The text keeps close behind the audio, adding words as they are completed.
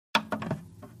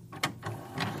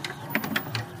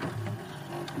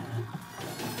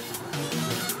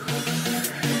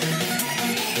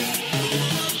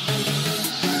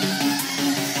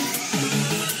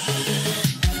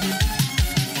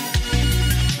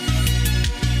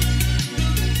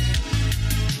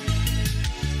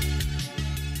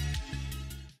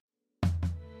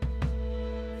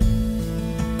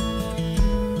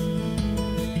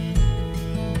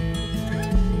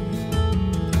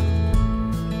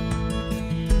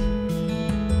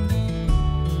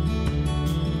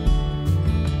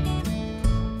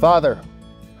Father,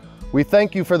 we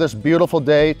thank you for this beautiful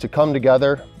day to come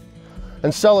together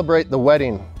and celebrate the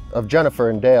wedding of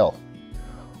Jennifer and Dale.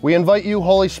 We invite you,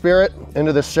 Holy Spirit,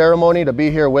 into this ceremony to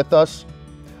be here with us.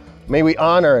 May we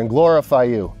honor and glorify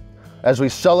you as we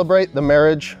celebrate the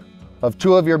marriage of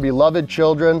two of your beloved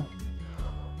children.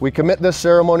 We commit this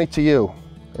ceremony to you.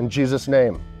 In Jesus'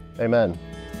 name, amen.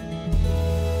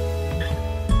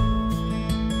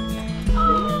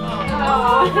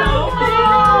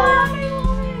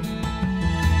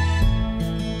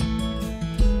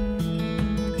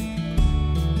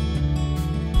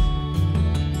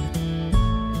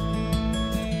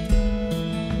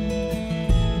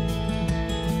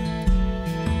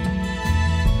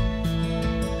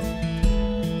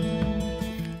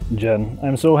 Jen,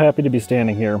 I'm so happy to be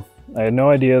standing here. I had no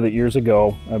idea that years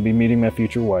ago I'd be meeting my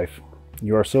future wife.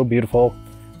 You are so beautiful,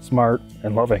 smart,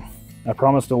 and loving. I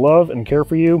promise to love and care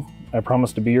for you. I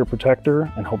promise to be your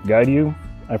protector and help guide you.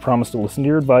 I promise to listen to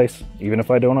your advice, even if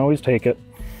I don't always take it.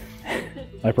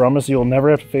 I promise you'll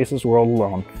never have to face this world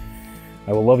alone.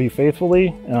 I will love you faithfully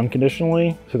and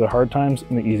unconditionally through the hard times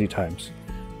and the easy times.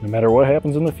 No matter what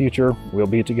happens in the future, we'll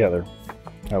be together.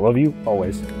 I love you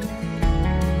always.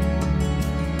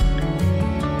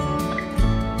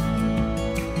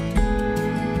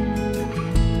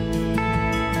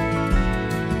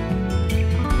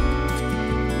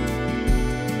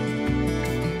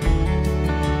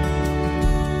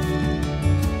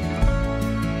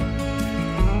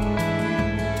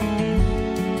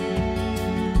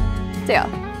 Dale,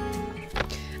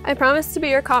 I promise to be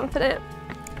your confidant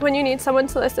when you need someone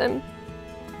to listen,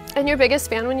 and your biggest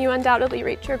fan when you undoubtedly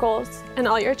reach your goals and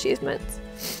all your achievements.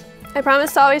 I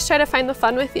promise to always try to find the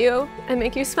fun with you and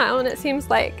make you smile when it seems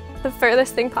like the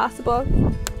furthest thing possible.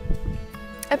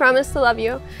 I promise to love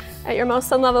you at your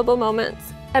most unlovable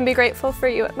moments and be grateful for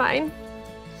you at mine.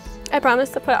 I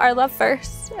promise to put our love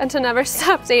first and to never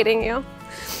stop dating you.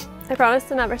 I promise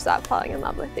to never stop falling in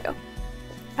love with you.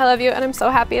 I love you, and I'm so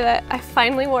happy that I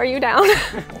finally wore you down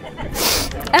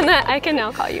and that I can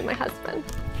now call you my husband.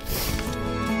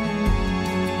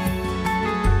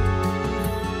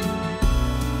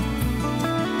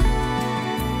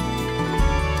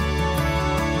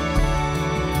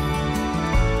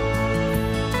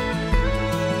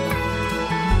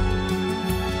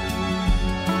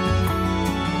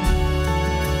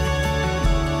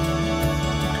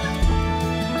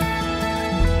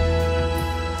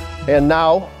 And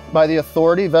now, by the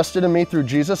authority vested in me through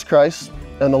Jesus Christ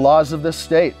and the laws of this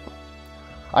state,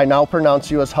 I now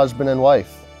pronounce you as husband and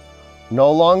wife.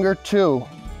 No longer two,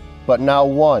 but now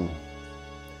one.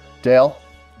 Dale,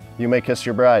 you may kiss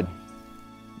your bride.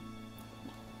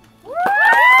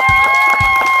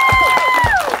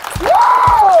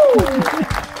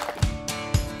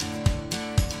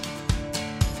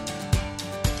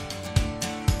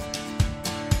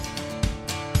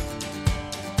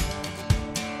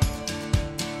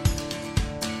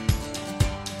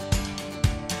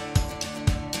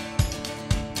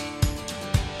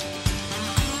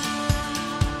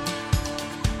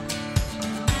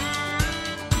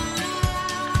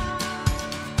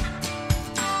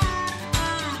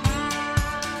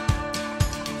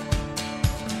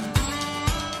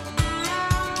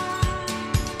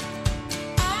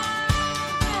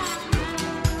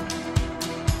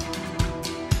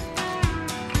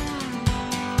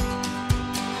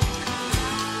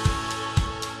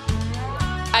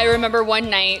 I remember one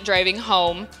night driving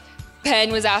home,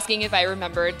 Penn was asking if I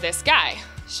remembered this guy.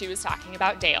 She was talking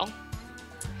about Dale.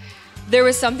 There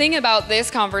was something about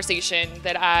this conversation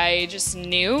that I just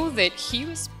knew that he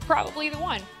was probably the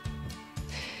one.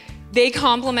 They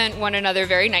complement one another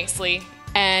very nicely,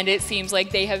 and it seems like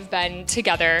they have been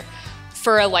together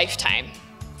for a lifetime.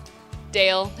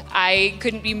 Dale, I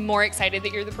couldn't be more excited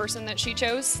that you're the person that she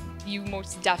chose. You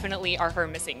most definitely are her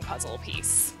missing puzzle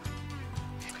piece.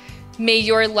 May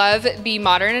your love be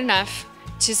modern enough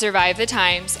to survive the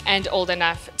times and old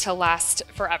enough to last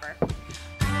forever.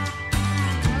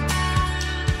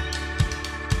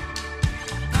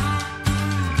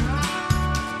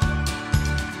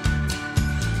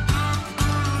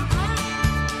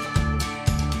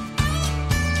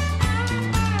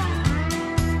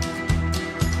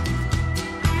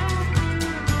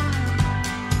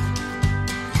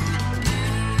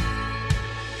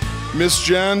 Miss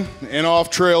Jen and Off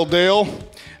Trail Dale,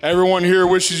 everyone here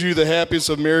wishes you the happiest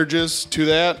of marriages. To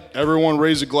that, everyone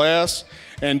raise a glass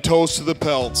and toast to the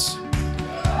Pelts.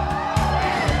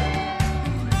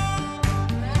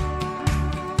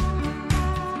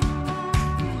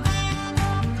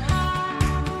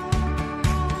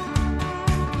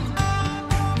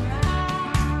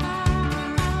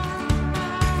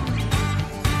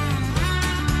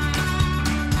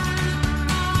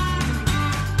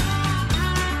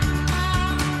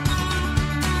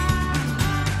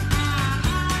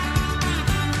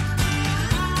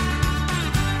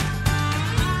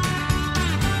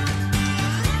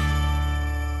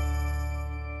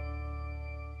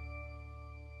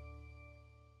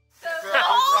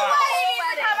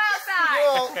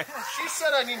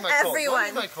 I need my coat. Everyone. I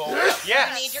need my coat.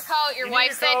 Yes. You need your coat. Your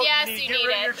wife said yes, you need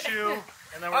it. Your shoe,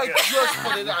 and then we're I good. just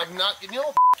put it. I'm not. You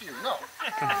know, you. No,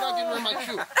 I'm not getting rid of my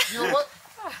shoe. You know what?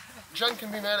 Jen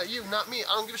can be mad at you, not me.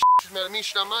 I don't give a shit. She's mad at me.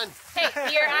 She's not mine. Hey,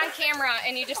 you're on camera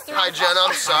and you just threw Hi, Jen.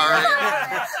 I'm sorry.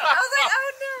 I was